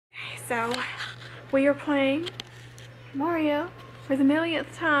So, we are playing Mario for the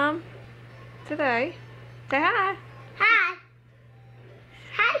millionth time today. Say hi. Hi.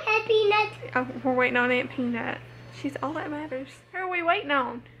 Hi, Aunt Peanut. Oh, we're waiting on Aunt Peanut. She's all that matters. Who are we waiting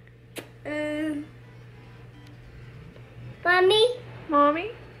on? Mommy.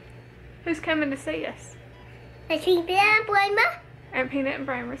 Mommy? Who's coming to see us? Aunt Peanut and Brahmer. Aunt Peanut and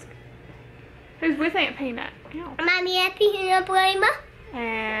Brahmer's. Who's with Aunt Peanut? Yeah. Mommy, Aunt Peanut and Brahmer.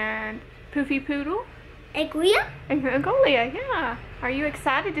 And Poofy Poodle. And Gria. And Golia, yeah. Are you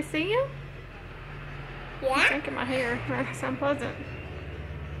excited to see him? Yeah. I'm shaking my hair. That's unpleasant.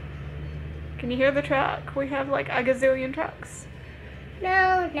 Can you hear the truck? We have like a gazillion trucks. No,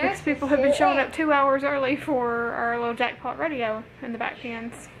 not Because people have been showing up 2 hours early for our little Jackpot Rodeo in the back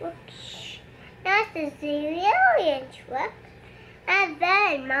pens. Oops. That's the civilian truck. And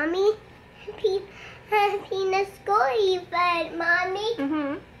then, Mommy, Peanut's going bed,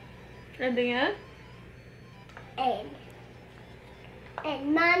 Mommy. And then?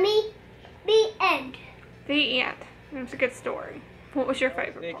 And Mommy, the end. The end. It was a good story. What was your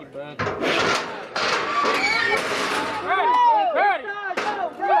favorite Thank you, part? bud. Ready!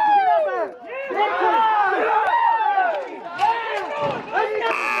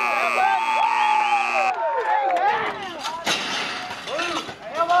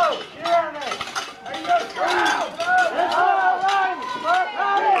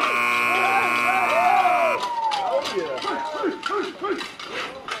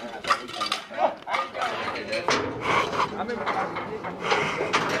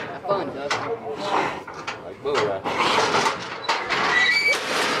 Fun, doesn't it? Like bull riders.